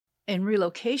in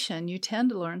relocation, you tend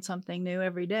to learn something new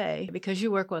every day because you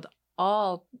work with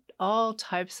all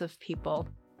types of people.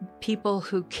 People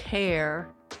who care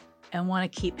and want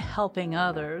to keep helping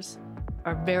others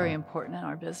are very important in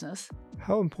our business.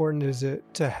 How important is it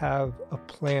to have a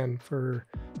plan for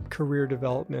career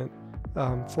development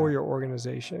for your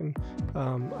organization?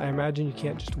 I imagine you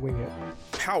can't just wing it.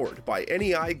 Powered by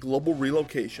NEI Global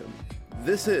Relocation,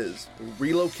 this is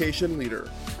Relocation Leader,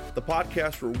 the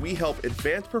podcast where we help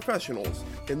advanced professionals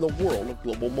in the world of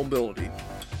global mobility.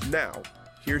 Now,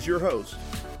 here's your host,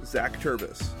 Zach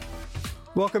Turbis.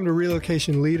 Welcome to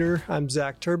Relocation Leader. I'm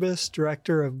Zach Turbis,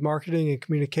 Director of Marketing and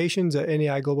Communications at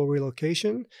NEI Global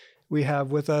Relocation. We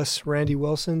have with us Randy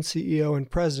Wilson, CEO and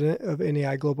President of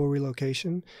NEI Global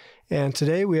Relocation. And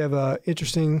today we have an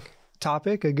interesting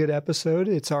topic, a good episode.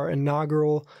 It's our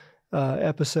inaugural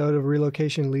episode of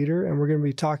Relocation Leader, and we're going to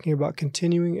be talking about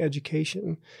continuing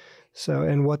education.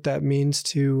 And what that means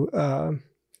to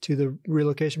the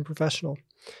relocation professional.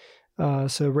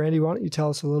 So Randy, why don't you tell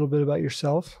us a little bit about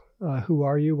yourself? Who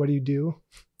are you? What do you do?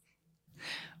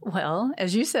 Well,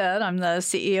 as you said, I'm the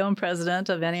CEO and President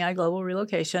of NEI Global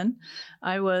Relocation.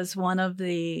 I was one of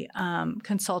the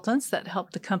consultants that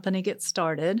helped the company get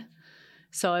started.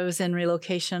 So I was in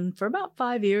relocation for about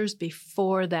 5 years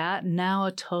before that. Now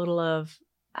a total of,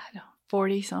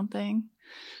 40-something.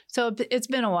 So it's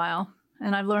been a while,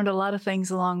 and I've learned a lot of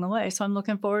things along the way. So I'm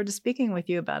looking forward to speaking with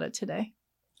you about it today.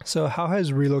 So how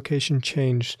has relocation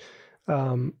changed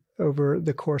over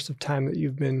the course of time that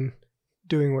you've been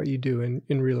doing what you do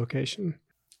in relocation?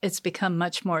 It's become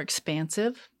much more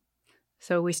expansive.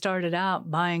 So we started out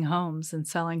buying homes and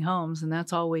selling homes, and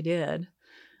that's all we did.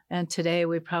 And today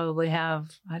we probably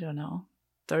have,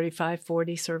 35,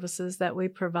 40 services that we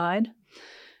provide.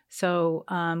 So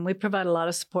we provide a lot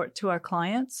of support to our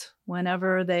clients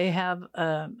whenever they have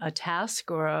a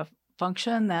task or a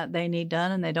function that they need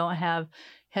done and they don't have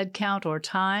headcount or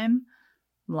time.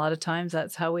 A lot of times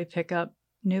that's how we pick up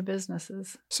new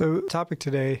businesses. So the topic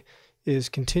today is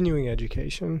continuing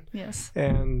education. Yes.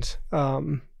 And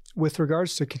with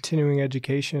regards to continuing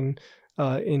education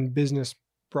in business,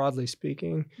 broadly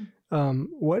speaking,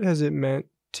 what has it meant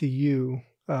to you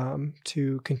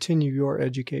to continue your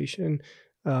education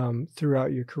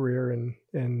throughout your career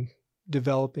and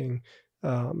developing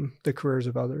the careers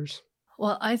of others?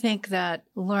 Well, I think that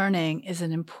learning is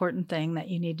an important thing that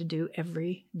you need to do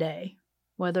every day,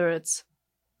 whether it's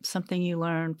something you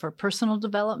learn for personal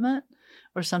development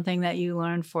or something that you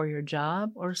learn for your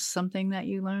job or something that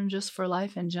you learn just for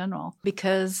life in general,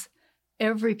 because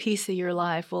every piece of your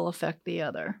life will affect the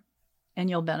other and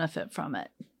you'll benefit from it.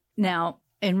 Now,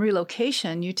 in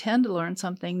relocation, you tend to learn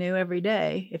something new every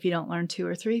day if you don't learn 2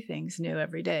 or 3 things new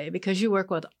every day, because you work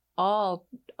with all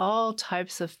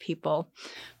types of people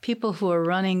who are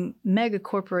running mega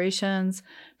corporations,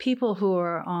 people who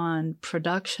are on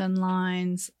production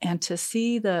lines, and to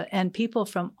see and people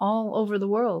from all over the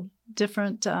world,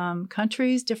 different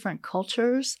countries, different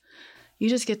cultures. You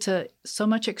just get to so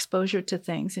much exposure to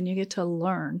things, and you get to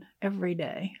learn every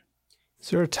day. Is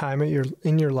there a time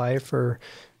in your life or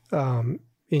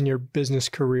in your business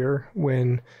career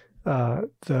when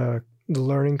the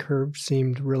learning curve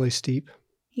seemed really steep?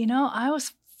 I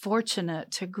was fortunate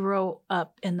to grow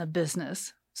up in the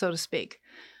business, so to speak.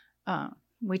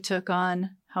 We took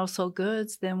on household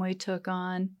goods, then we took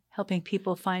on helping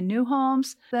people find new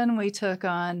homes, then we took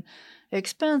on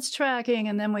expense tracking,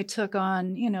 and then we took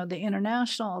on, the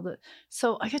international.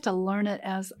 So I get to learn it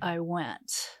as I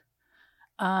went.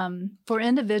 For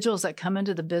individuals that come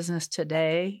into the business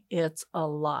today, it's a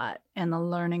lot, and the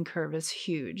learning curve is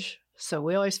huge. So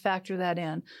we always factor that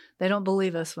in. They don't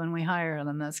believe us when we hire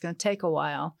them. That's going to take a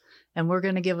while. And we're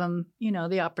going to give them,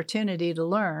 the opportunity to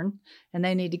learn. And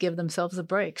they need to give themselves a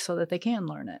break so that they can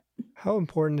learn it. How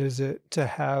important is it to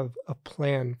have a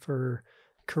plan for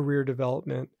career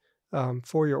development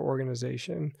for your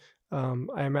organization?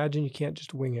 I imagine you can't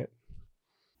just wing it.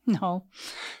 No.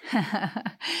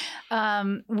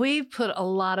 We put a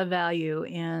lot of value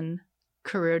in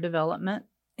career development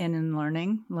and in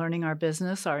learning our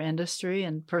business, our industry,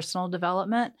 and personal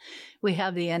development. We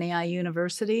have the NEI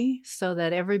University so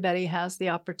that everybody has the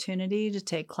opportunity to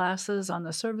take classes on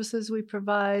the services we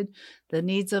provide, the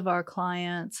needs of our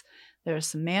clients. There's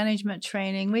some management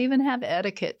training. We even have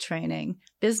etiquette training,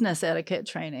 business etiquette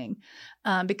training,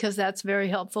 because that's very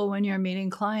helpful when you're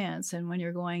meeting clients and when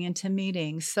you're going into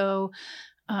meetings. So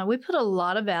we put a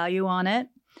lot of value on it.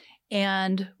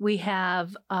 And we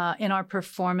have in our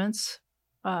performance,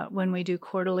 when we do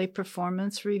quarterly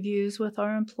performance reviews with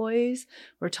our employees,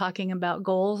 we're talking about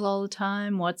goals all the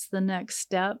time. What's the next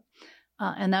step?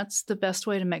 And that's the best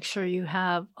way to make sure you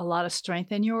have a lot of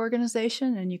strength in your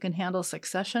organization and you can handle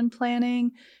succession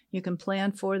planning. You can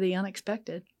plan for the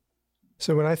unexpected.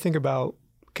 So when I think about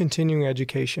continuing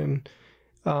education,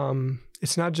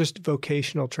 it's not just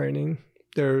vocational training.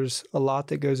 There's a lot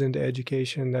that goes into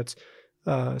education that's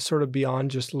sort of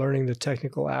beyond just learning the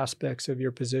technical aspects of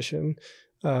your position.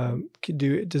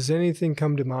 Does anything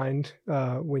come to mind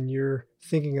when you're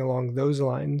thinking along those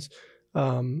lines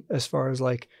as far as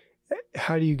like,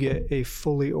 how do you get a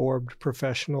fully orbed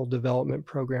professional development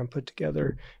program put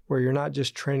together where you're not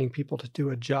just training people to do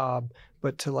a job,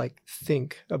 but to like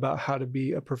think about how to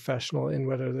be a professional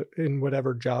in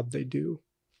whatever job they do?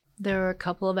 There are a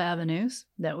couple of avenues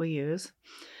that we use.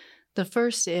 The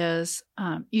first is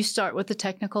you start with the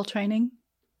technical training.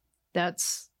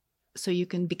 That's so you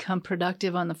can become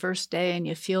productive on the first day and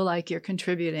you feel like you're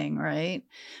contributing, right?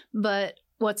 But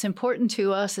what's important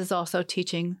to us is also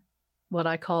teaching what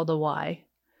I call the why.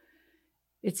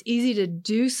 It's easy to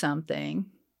do something,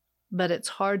 but it's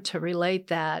hard to relate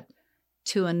that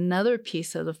to another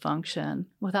piece of the function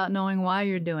without knowing why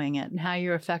you're doing it and how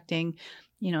you're affecting,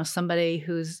 somebody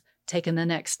who's taken the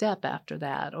next step after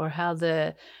that, or how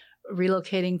the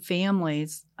relocating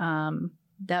families,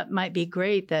 that might be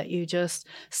great that you just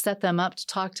set them up to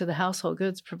talk to the household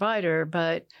goods provider,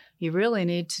 but you really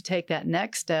need to take that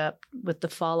next step with the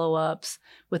follow-ups,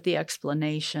 with the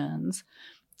explanations.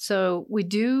 So we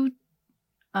do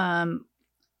a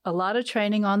lot of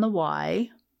training on the why.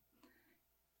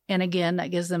 And again,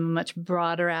 that gives them a much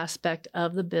broader aspect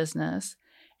of the business.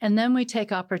 And then we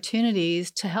take opportunities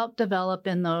to help develop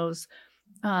in those,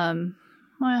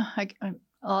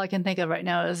 all I can think of right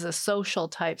now is a social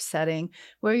type setting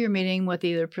where you're meeting with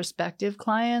either prospective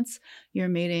clients, you're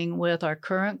meeting with our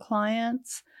current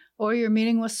clients, or you're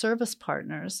meeting with service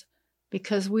partners,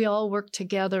 because we all work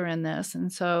together in this.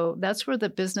 And so that's where the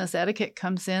business etiquette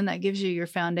comes in. That gives you your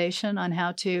foundation on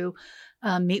how to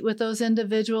meet with those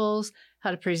individuals,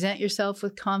 how to present yourself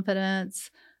with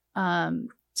confidence.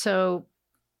 So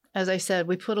as I said,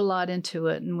 we put a lot into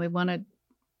it, and we want to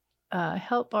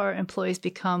help our employees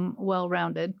become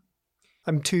well-rounded.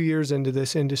 I'm 2 years into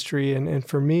this industry, and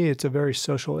for me, it's a very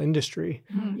social industry.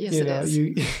 Yes, it is.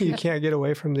 You can't get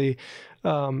away from the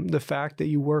fact that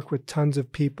you work with tons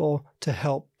of people to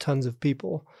help tons of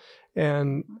people.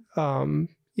 And,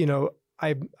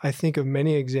 I think of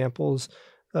many examples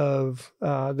of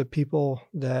the people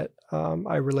that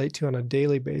I relate to on a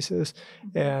daily basis.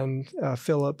 And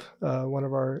Philip, one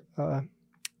of our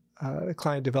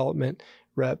client development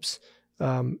reps,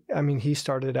 he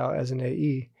started out as an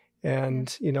AE.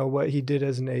 And, what he did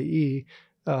as an AE,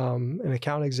 an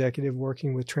account executive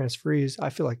working with transferees,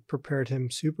 I feel like prepared him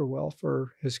super well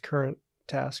for his current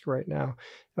task right now.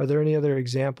 Are there any other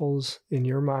examples in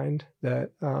your mind that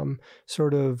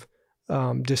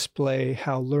display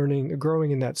how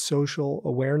growing in that social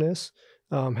awareness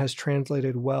has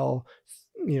translated well,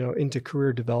 into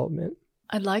career development?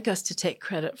 I'd like us to take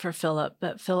credit for Philip,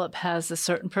 but Philip has a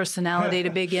certain personality to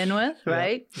begin with,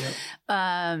 right?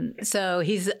 Yep. So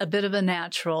he's a bit of a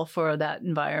natural for that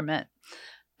environment.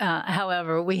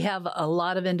 However, we have a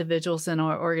lot of individuals in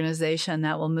our organization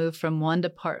that will move from one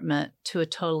department to a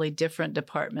totally different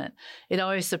department. It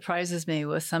always surprises me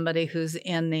with somebody who's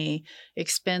in the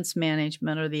expense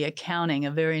management or the accounting,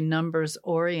 a very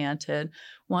numbers-oriented,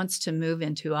 wants to move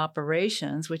into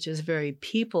operations, which is very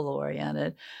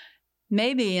people-oriented.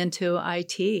 Maybe into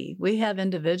IT. We have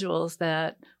individuals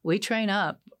that we train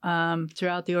up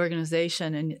throughout the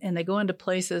organization, and they go into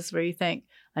places where you think,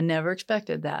 I never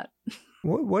expected that.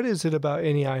 What is it about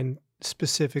NEI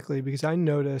specifically? Because I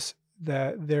notice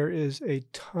that there is a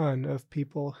ton of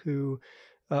people who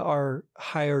are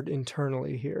hired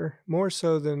internally here, more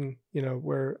so than,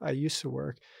 where I used to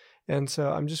work. And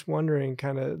so I'm just wondering,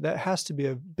 that has to be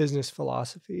a business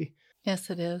philosophy. Yes,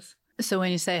 it is. So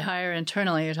when you say hire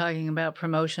internally, you're talking about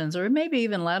promotions or maybe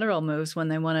even lateral moves when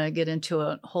they want to get into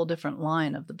a whole different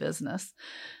line of the business.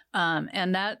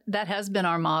 And that has been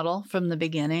our model from the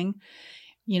beginning.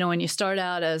 When you start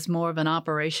out as more of an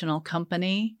operational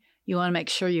company, you want to make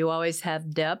sure you always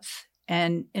have depth.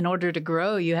 And in order to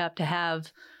grow, you have to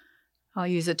have, I'll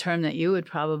use a term that you would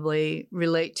probably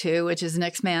relate to, which is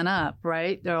next man up,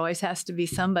 right? There always has to be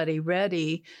somebody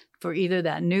ready for either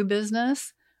that new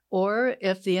business, or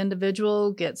if the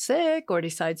individual gets sick or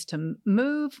decides to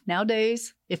move.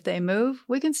 Nowadays, if they move,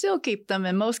 we can still keep them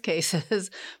in most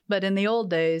cases. But in the old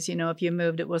days, if you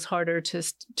moved, it was harder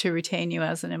to retain you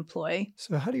as an employee.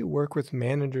 So how do you work with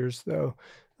managers, though,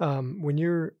 when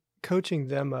you're coaching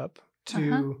them up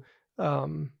to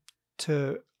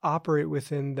operate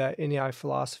within that NEI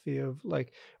philosophy of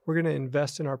we're going to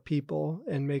invest in our people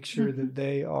and make sure that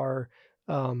they are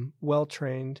well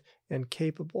trained and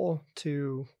capable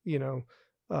to,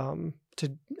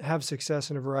 to have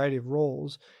success in a variety of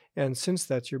roles. And since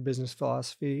that's your business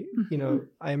philosophy,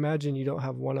 I imagine you don't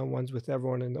have one-on-ones with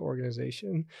everyone in the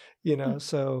organization,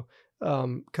 so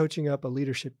coaching up a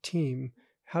leadership team,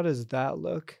 how does that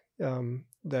look?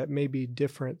 That may be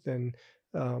different than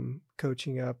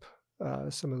coaching up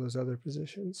some of those other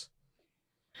positions.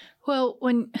 Well,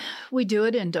 when we do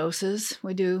it in doses,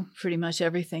 we do pretty much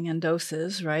everything in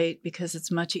doses, right? Because it's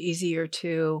much easier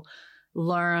to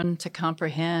learn, to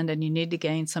comprehend, and you need to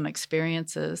gain some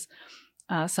experiences.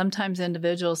 Sometimes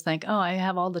individuals think, oh, I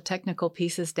have all the technical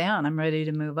pieces down. I'm ready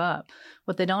to move up.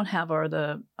 What they don't have are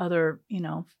the other,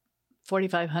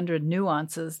 4,500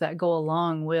 nuances that go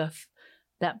along with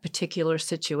that particular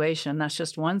situation. That's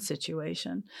just one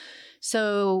situation.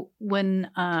 So when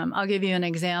I'll give you an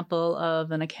example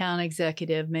of an account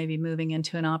executive maybe moving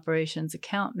into an operations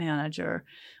account manager.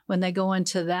 When they go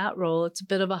into that role, it's a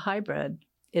bit of a hybrid.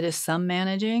 It is some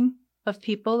managing of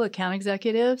people, account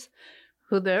executives,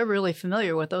 who they're really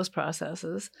familiar with those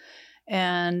processes.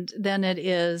 And then it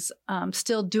is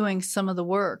still doing some of the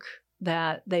work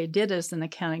that they did as an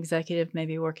account executive,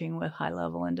 maybe working with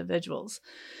high-level individuals.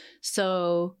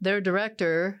 So their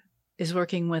director is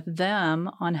working with them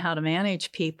on how to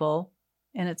manage people,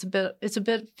 and it's a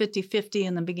bit 50-50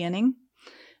 in the beginning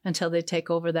until they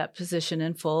take over that position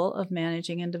in full of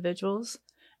managing individuals.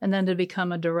 And then to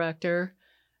become a director,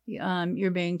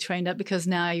 you're being trained up because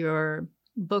now your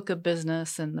book of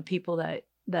business and the people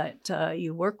that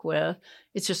you work with,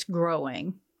 it's just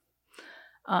growing.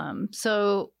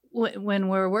 So when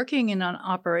we're working in an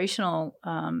operational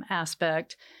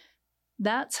aspect,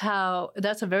 that's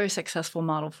a very successful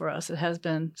model for us. It has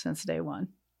been since day one.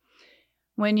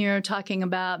 When you're talking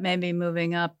about maybe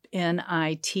moving up in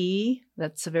IT,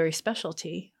 that's a very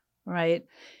specialty, right?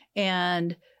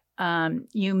 And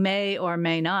you may or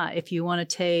may not, if you want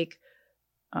to take,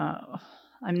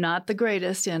 I'm not the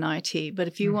greatest in IT, but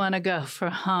if you want to go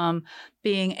from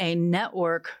being a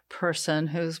network person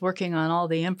who's working on all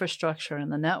the infrastructure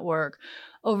and the network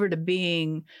over to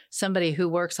being somebody who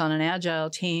works on an agile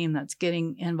team that's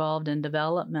getting involved in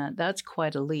development, that's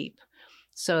quite a leap.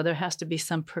 So there has to be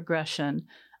some progression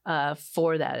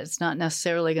for that. It's not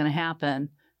necessarily going to happen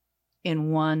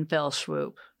in one fell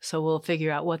swoop. So we'll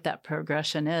figure out what that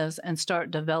progression is and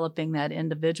start developing that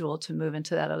individual to move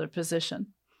into that other position.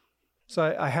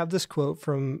 So I have this quote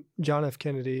from John F.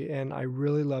 Kennedy, and I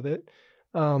really love it.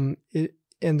 And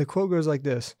the quote goes like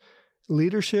this: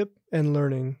 leadership and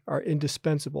learning are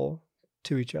indispensable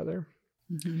to each other.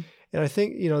 Mm-hmm. And I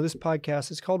think, this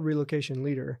podcast is called Relocation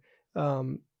Leader,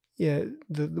 with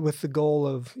the goal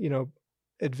of,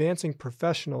 advancing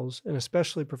professionals, and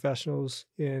especially professionals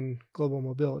in global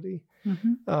mobility.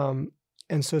 Mm-hmm.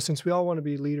 And so since we all want to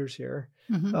be leaders here,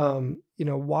 mm-hmm.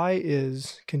 Why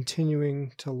is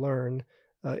continuing to learn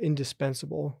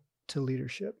indispensable to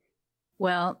leadership?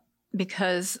 Well,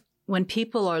 because when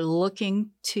people are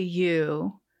looking to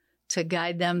you to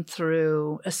guide them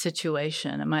through a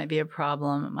situation, it might be a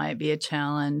problem, it might be a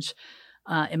challenge,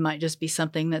 it might just be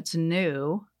something that's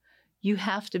new, you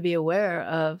have to be aware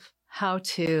of how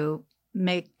to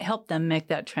help them make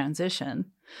that transition.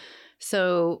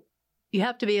 So you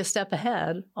have to be a step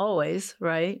ahead always,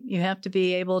 right? You have to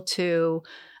be able to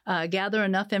gather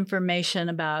enough information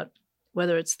about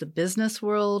whether it's the business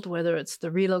world, whether it's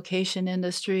the relocation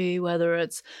industry, whether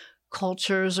it's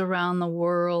cultures around the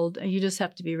world. You just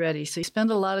have to be ready. So you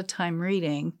spend a lot of time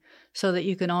reading so that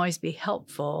you can always be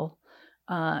helpful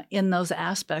in those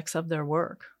aspects of their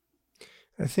work.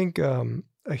 I think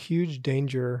a huge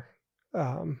danger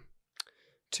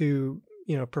to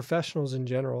professionals in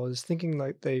general is thinking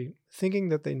that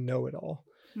they know it all.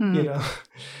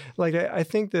 Like I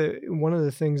think that one of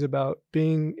the things about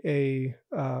being a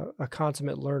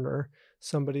consummate learner,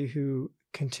 somebody who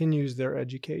continues their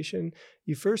education,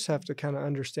 you first have to kind of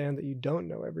understand that you don't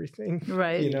know everything,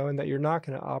 right? And that you're not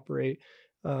going to operate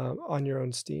on your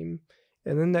own steam.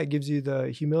 And then that gives you the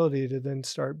humility to then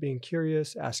start being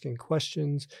curious, asking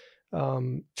questions,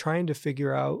 trying to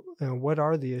figure out what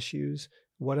are the issues,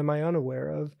 what am I unaware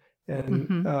of, and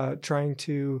mm-hmm. Trying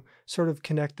to sort of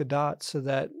connect the dots so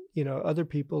that, other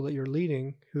people that you're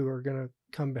leading who are going to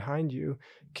come behind you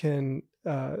can,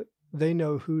 they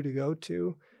know who to go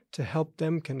to help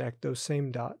them connect those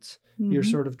same dots. Mm-hmm. You're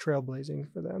sort of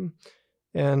trailblazing for them.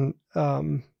 And,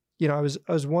 I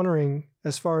was wondering,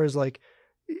 as far as like,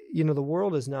 the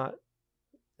world is not,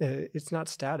 it's not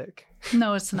static.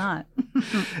 No, it's not.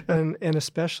 and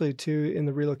especially too in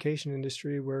the relocation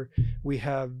industry, where we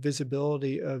have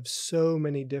visibility of so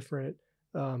many different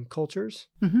cultures.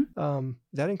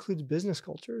 That includes business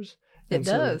cultures. It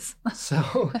does.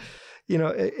 So,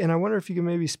 and I wonder if you can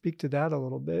maybe speak to that a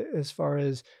little bit as far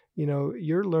as,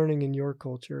 you're learning in your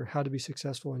culture how to be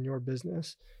successful in your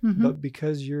business, but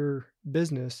because your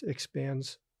business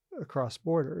expands across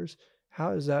borders,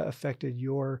 how has that affected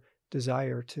your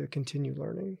desire to continue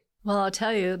learning? Well, I'll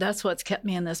tell you, that's what's kept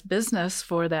me in this business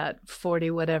for that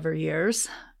 40 whatever years,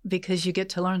 because you get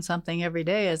to learn something every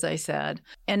day, as I said.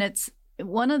 And it's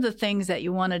one of the things that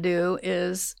you want to do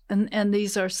is, and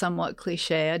these are somewhat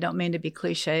cliche, I don't mean to be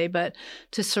cliche, but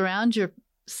to surround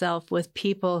yourself with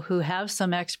people who have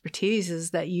some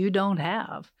expertises that you don't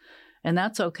have. And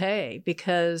that's okay,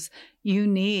 because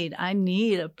I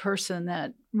need a person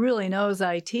that really knows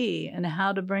IT and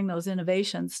how to bring those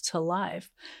innovations to life.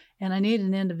 And I need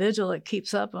an individual that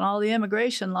keeps up on all the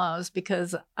immigration laws,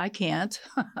 because I can't.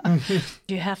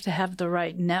 You have to have the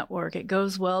right network. It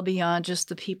goes well beyond just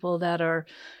the people that are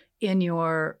in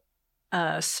your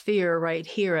sphere right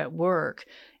here at work.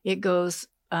 It goes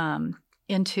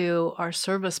into our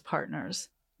service partners.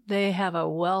 They have a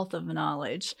wealth of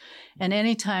knowledge. And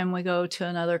anytime we go to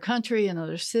another country,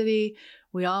 another city,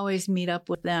 we always meet up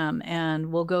with them,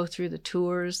 and we'll go through the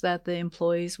tours that the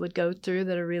employees would go through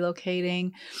that are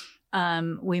relocating.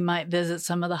 We might visit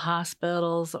some of the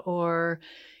hospitals, or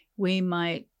we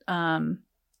might,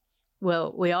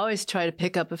 we always try to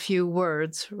pick up a few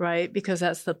words, right? Because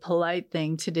that's the polite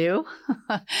thing to do.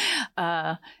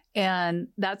 And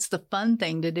that's the fun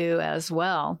thing to do as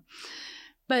well.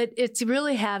 But it's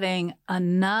really having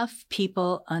enough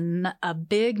people, a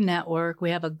big network.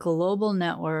 We have a global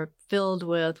network filled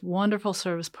with wonderful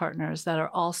service partners that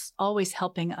are always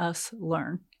helping us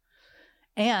learn.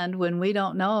 And when we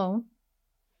don't know,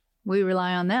 we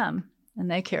rely on them, and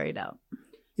they carry it out.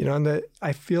 And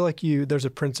I feel like there's a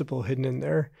principle hidden in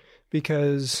there,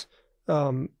 because,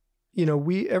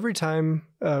 every time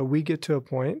we get to a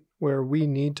point where we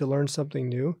need to learn something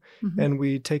new, and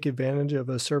we take advantage of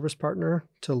a service partner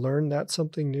to learn that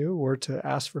something new, or to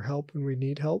ask for help when we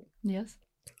need help. Yes.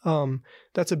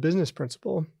 That's a business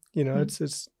principle.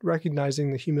 It's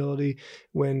recognizing the humility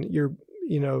when you're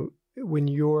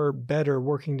better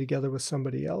working together with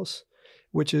somebody else,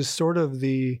 which is sort of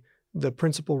the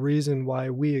principal reason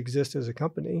why we exist as a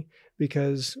company.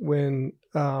 Because when,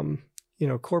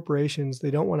 corporations, they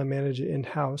don't want to manage it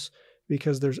in-house,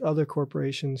 because there's other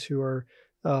corporations who are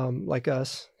like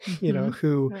us,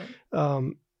 who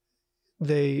right.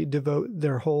 They devote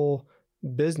their whole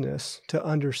business to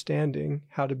understanding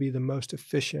how to be the most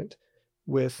efficient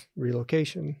with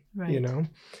relocation, right.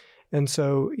 And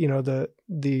so,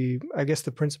 I guess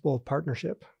the principle of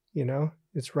partnership,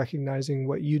 it's recognizing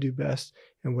what you do best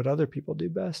and what other people do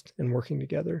best and working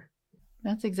together.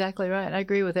 That's exactly right. I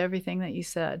agree with everything that you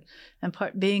said. And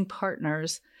being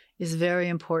partners is very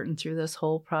important through this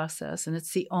whole process. And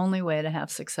it's the only way to have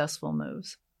successful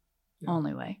moves. Yeah.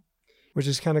 Only way. Which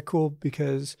is kind of cool,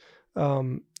 because,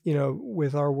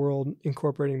 with our world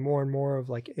incorporating more and more of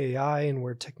like AI and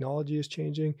where technology is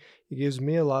changing, it gives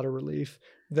me a lot of relief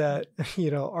that,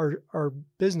 our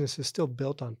business is still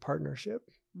built on partnership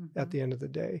at the end of the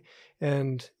day.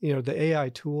 And, the AI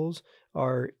tools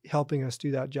are helping us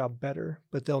do that job better,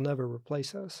 but they'll never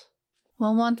replace us.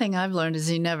 Well, one thing I've learned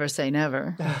is you never say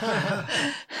never.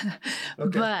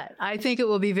 Okay. But I think it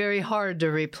will be very hard to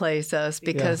replace us,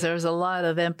 because there's a lot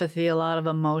of empathy, a lot of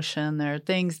emotion. There are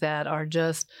things that are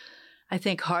just, I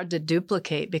think, hard to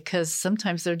duplicate, because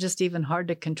sometimes they're just even hard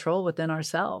to control within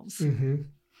ourselves. Mm-hmm.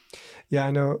 Yeah,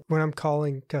 I know. When I'm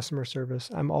calling customer service,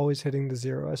 I'm always hitting the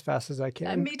 0 as fast as I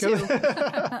can. Me too.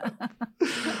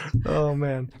 Oh,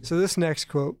 man. So this next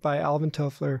quote by Alvin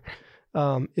Toffler,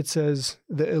 it says,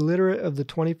 "The illiterate of the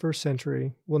 21st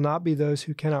century will not be those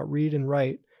who cannot read and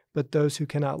write, but those who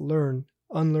cannot learn,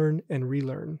 unlearn, and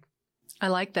relearn." I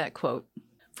like that quote.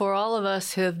 For all of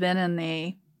us who have been in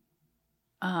the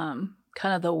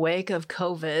kind of the wake of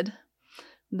COVID,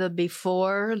 the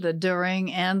before, the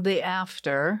during, and the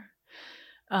after,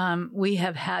 we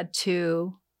have had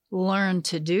to learn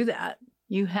to do that.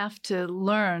 You have to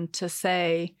learn to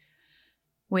say,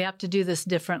 we have to do this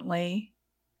differently.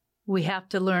 We have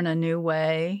to learn a new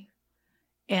way.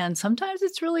 And sometimes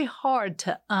it's really hard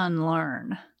to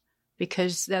unlearn,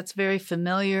 because that's very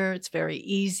familiar. It's very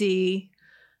easy,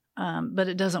 but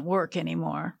it doesn't work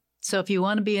anymore. So if you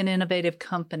want to be an innovative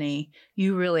company,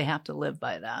 you really have to live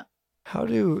by that.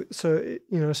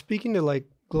 Speaking to like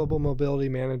global mobility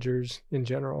managers in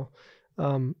general,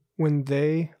 when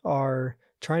they are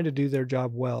trying to do their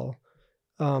job well,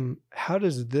 how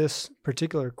does this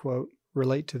particular quote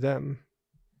relate to them?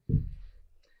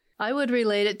 I would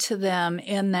relate it to them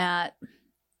in that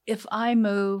if I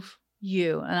move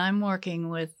you and I'm working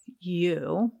with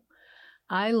you,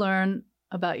 I learn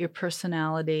about your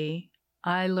personality.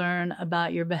 I learn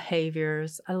about your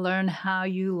behaviors. I learn how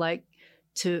you like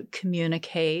to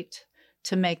communicate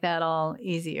to make that all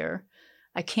easier.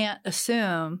 I can't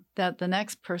assume that the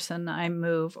next person I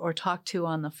move or talk to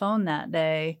on the phone that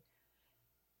day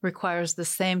requires the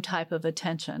same type of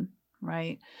attention,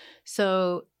 right?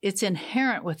 So it's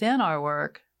inherent within our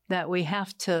work that we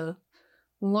have to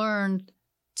learn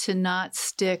to not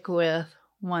stick with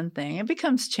one thing. It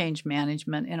becomes change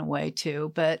management in a way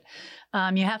too, but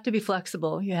you have to be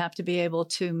flexible. You have to be able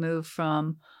to move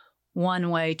from one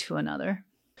way to another.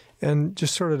 And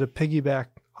just sort of to piggyback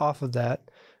off of that,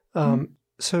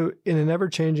 so in an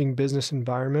ever-changing business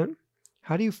environment,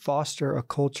 how do you foster a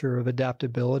culture of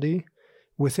adaptability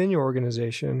within your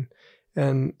organization,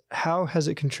 and how has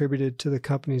it contributed to the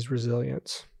company's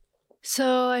resilience?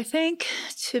 So I think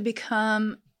to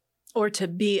become or to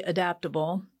be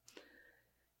adaptable,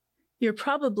 you're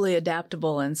probably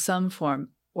adaptable in some form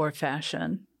or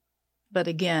fashion. But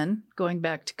again, going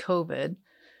back to COVID,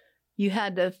 you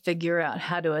had to figure out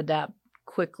how to adapt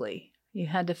quickly. You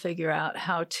had to figure out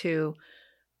how to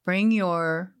bring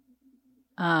your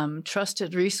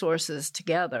trusted resources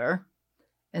together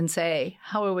and say,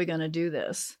 how are we going to do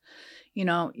this? You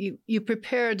know, you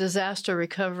prepare a disaster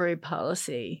recovery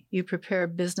policy. You prepare a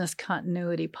business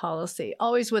continuity policy,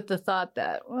 always with the thought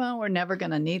that, well, we're never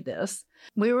going to need this.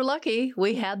 We were lucky.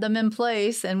 We had them in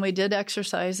place, and we did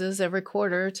exercises every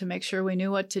quarter to make sure we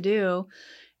knew what to do.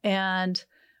 And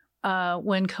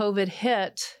when COVID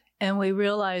hit and we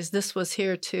realized this was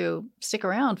here to stick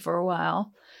around for a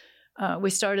while, we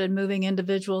started moving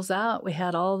individuals out. We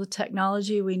had all the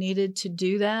technology we needed to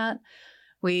do that.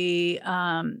 We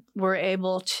were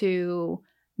able to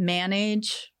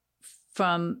manage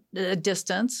from a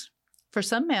distance. For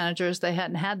some managers, they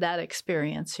hadn't had that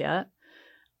experience yet,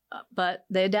 but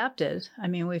they adapted. I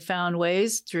mean, we found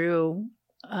ways through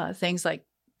things like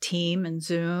Team and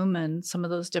Zoom and some of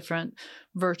those different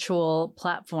virtual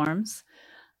platforms.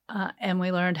 And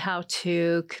we learned how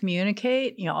to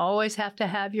communicate. You always have to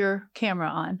have your camera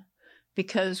on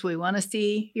because we want to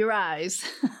see your eyes.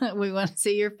 We want to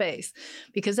see your face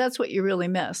because that's what you really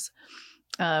miss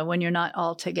when you're not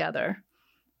all together.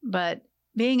 But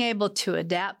being able to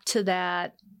adapt to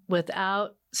that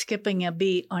without skipping a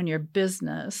beat on your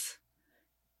business,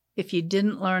 if you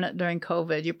didn't learn it during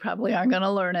COVID, you probably aren't going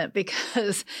to learn it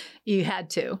because you had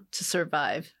to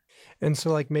survive. And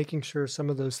so like making sure some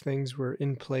of those things were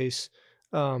in place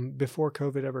before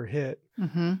COVID ever hit.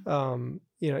 Mm-hmm.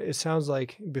 It sounds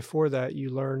like before that you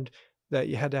learned that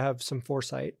you had to have some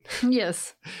foresight.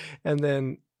 Yes. And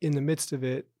then in the midst of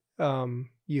it,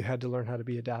 you had to learn how to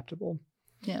be adaptable.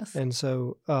 Yes. And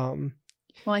so... well,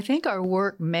 I think our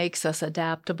work makes us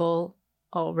adaptable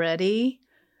already,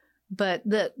 but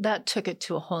that took it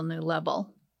to a whole new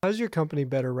level. How's your company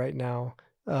better right now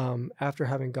after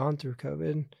having gone through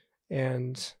COVID?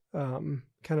 And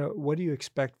kind of what do you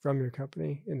expect from your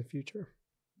company in the future?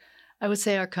 I would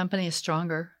say our company is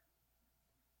stronger.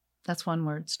 That's one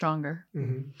word, stronger.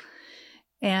 Mm-hmm.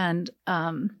 And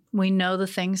we know the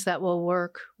things that will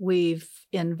work. We've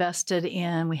invested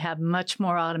in, we have much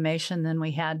more automation than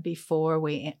we had before.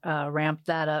 We ramped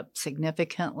that up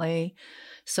significantly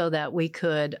so that we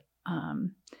could,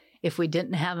 if we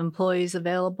didn't have employees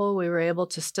available, we were able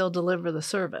to still deliver the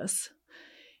service.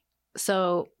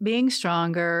 So being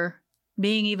stronger,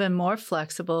 being even more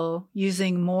flexible,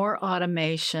 using more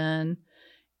automation,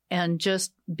 and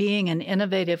just being an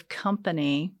innovative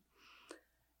company.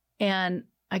 And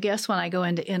I guess when I go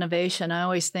into innovation, I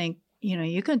always think,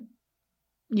 you can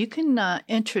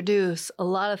introduce a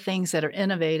lot of things that are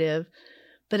innovative,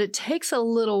 but it takes a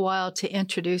little while to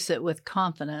introduce it with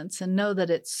confidence and know that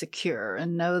it's secure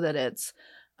and know that it's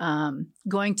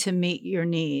going to meet your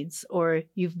needs, or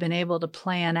you've been able to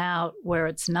plan out where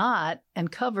it's not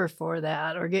and cover for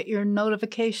that, or get your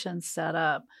notifications set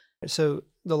up. So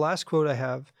the last quote I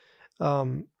have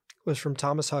was from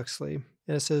Thomas Huxley,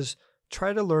 and it says,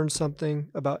 "Try to learn something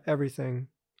about everything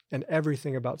and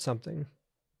everything about something."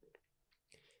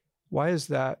 Why is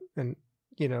that? And,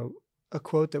 a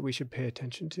quote that we should pay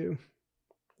attention to.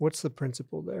 What's the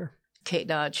principle there? Kate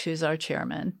Dodge, who's our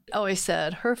chairman, always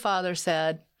said, her father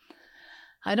said,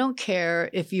 "I don't care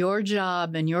if your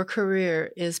job and your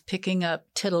career is picking up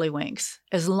tiddlywinks,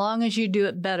 as long as you do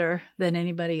it better than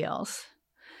anybody else."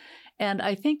 And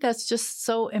I think that's just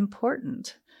so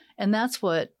important. And that's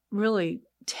what really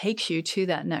takes you to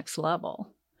that next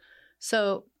level.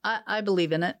 So I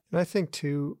believe in it. And I think,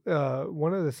 too,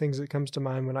 one of the things that comes to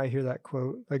mind when I hear that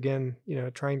quote, again,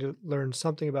 trying to learn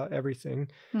something about everything,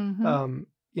 mm-hmm.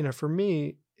 For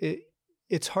me,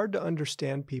 it's hard to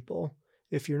understand people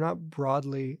if you're not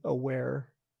broadly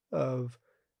aware of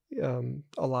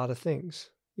a lot of things,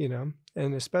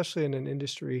 and especially in an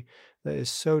industry that is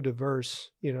so diverse,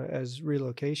 as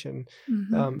relocation.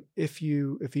 If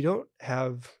you don't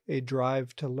have a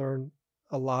drive to learn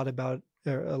a lot about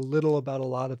or a little about a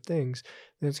lot of things,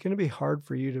 then it's going to be hard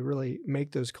for you to really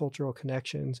make those cultural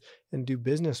connections and do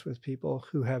business with people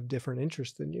who have different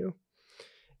interests than you,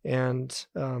 and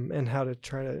how to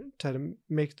try to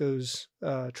make those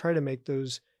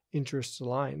interests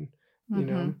align,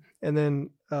 and then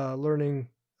learning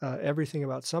everything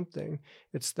about something.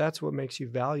 That's what makes you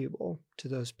valuable to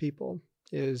those people.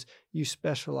 Is you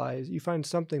specialize, you find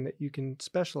something that you can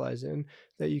specialize in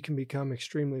that you can become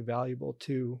extremely valuable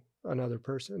to another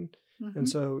person. And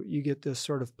so you get this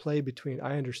sort of play between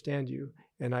I understand you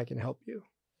and I can help you.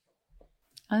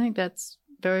 I think that's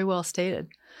very well stated.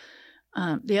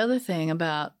 The other thing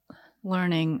about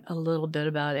learning a little bit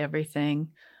about everything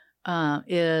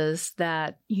is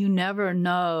that you never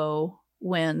know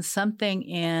when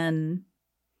something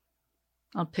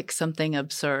I'll pick something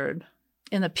absurd,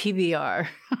 in the PBR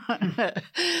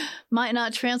might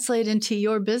not translate into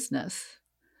your business.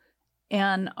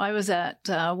 And I was at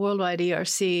Worldwide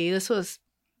ERC. This was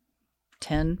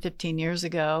 10, 15 years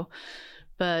ago.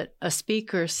 But a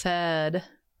speaker said,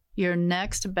 your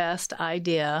next best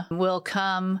idea will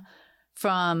come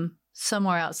from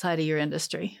somewhere outside of your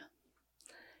industry.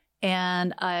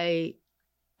 And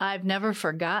I've never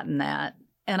forgotten that.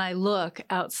 And I look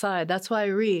outside. That's why I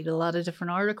read a lot of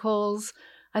different articles.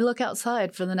 I look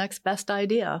outside for the next best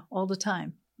idea all the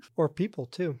time. Or people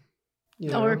too.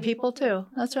 Or people too.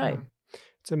 That's right.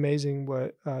 It's amazing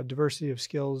what diversity of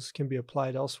skills can be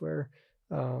applied elsewhere.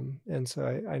 And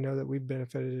so I know that we've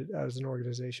benefited as an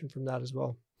organization from that as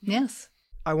well. Yes.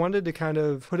 I wanted to kind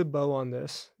of put a bow on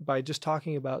this by just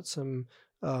talking about some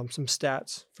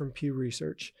stats from Pew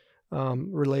Research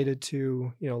related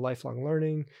to lifelong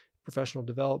learning, professional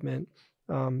development.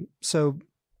 So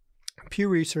Pew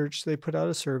Research, they put out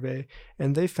a survey,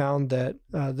 and they found that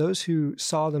those who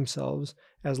saw themselves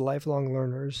as lifelong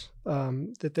learners,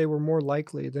 that they were more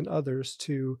likely than others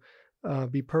to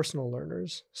be personal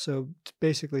learners. So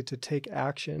basically to take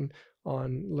action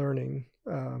on learning,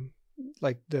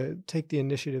 take the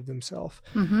initiative themselves.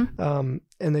 And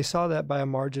they saw that by a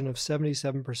margin of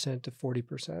 77% to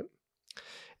 40%.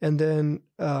 And then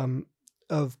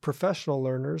of professional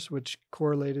learners, which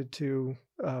correlated to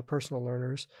personal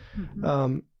learners,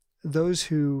 those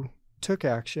who took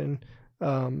action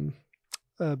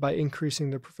by increasing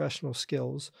their professional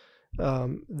skills,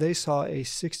 they saw a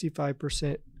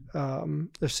 65%.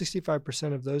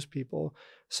 65% of those people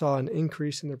saw an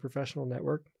increase in their professional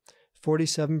network.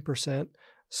 47%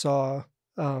 saw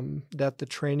that the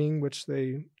training which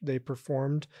they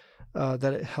performed,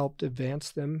 that it helped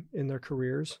advance them in their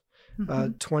careers.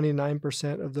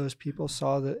 29% of those people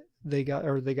saw that they got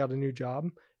a new job,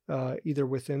 either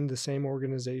within the same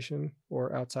organization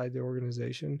or outside the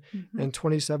organization. And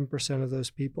 27% of those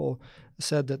people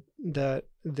said that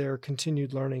their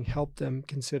continued learning helped them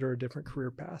consider a different career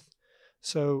path.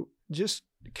 So just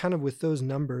kind of with those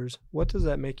numbers, what does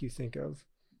that make you think of?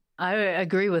 I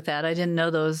agree with that. I didn't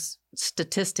know those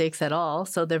statistics at all,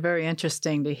 so they're very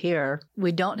interesting to hear.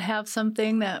 We don't have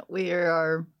something that we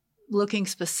are looking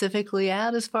specifically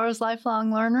at as far as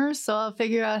lifelong learners, so I'll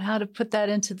figure out how to put that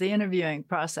into the interviewing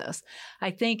process. I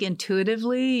think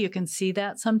intuitively you can see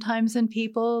that sometimes in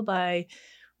people by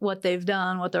what they've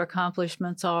done, what their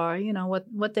accomplishments are,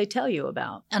 what they tell you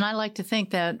about. And I like to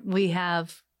think that we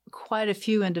have quite a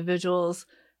few individuals,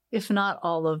 if not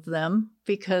all of them,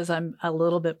 because I'm a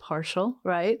little bit partial,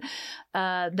 right?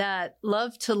 That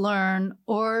love to learn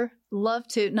or love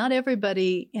to, not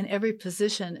everybody in every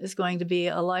position is going to be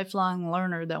a lifelong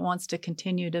learner that wants to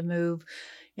continue to move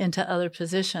into other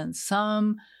positions.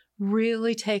 Some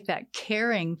really take that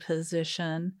caring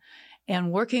position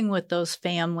and working with those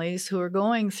families who are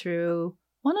going through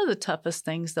one of the toughest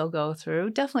things they'll go through,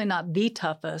 definitely not the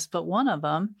toughest, but one of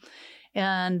them.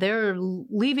 And they're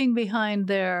leaving behind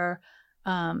their,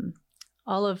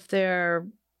 all of their,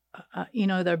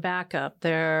 their backup,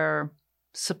 their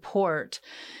support,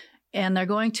 and they're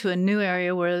going to a new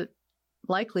area where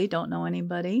likely don't know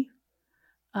anybody.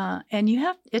 And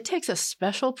it takes a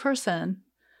special person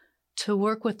to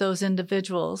work with those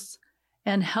individuals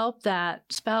and help that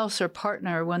spouse or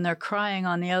partner when they're crying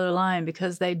on the other line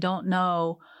because they don't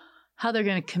know how they're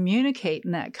going to communicate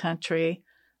in that country,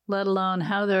 let alone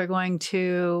how they're going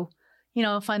to,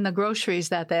 find the groceries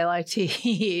that they like to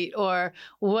eat or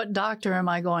what doctor am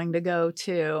I going to go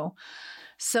to.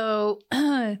 So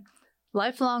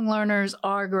lifelong learners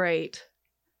are great.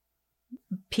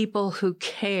 people who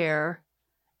care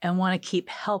and want to keep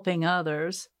helping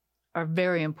others are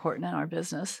very important in our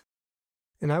business.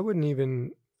 And I wouldn't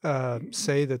even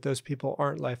say that those people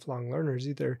aren't lifelong learners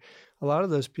either. A lot of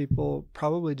those people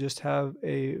probably just have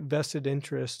a vested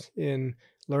interest in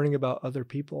learning about other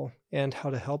people and how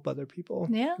to help other people.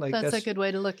 Yeah, that's a good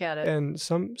way to look at it. And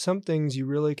some things you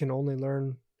really can only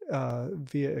learn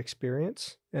via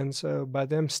experience. And so by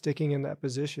them sticking in that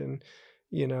position,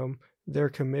 they're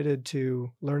committed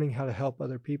to learning how to help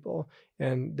other people,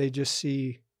 and they just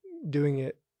see doing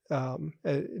it.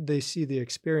 They see the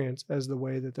experience as the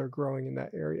way that they're growing in that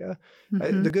area.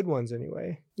 Mm-hmm. The good ones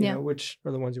anyway, which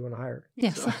are the ones you want to hire.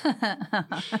 Yes. So.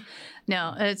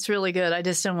 No, it's really good. I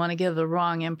just don't want to give the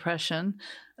wrong impression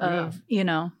of,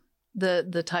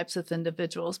 the types of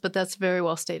individuals, but that's very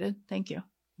well stated. Thank you.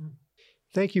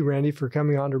 Thank you, Randy, for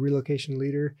coming on to Relocation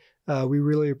Leader. We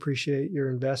really appreciate your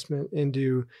investment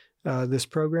into this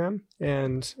program,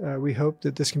 and we hope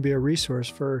that this can be a resource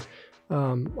for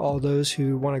all those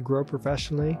who want to grow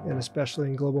professionally and especially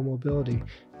in global mobility.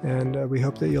 And we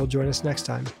hope that you'll join us next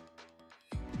time.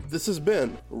 This has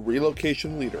been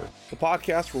Relocation Leader, the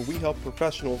podcast where we help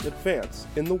professionals advance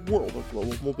in the world of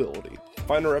global mobility.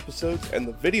 Find our episodes and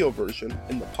the video version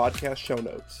in the podcast show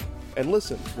notes. And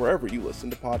listen wherever you listen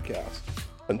to podcasts.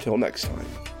 Until next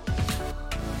time.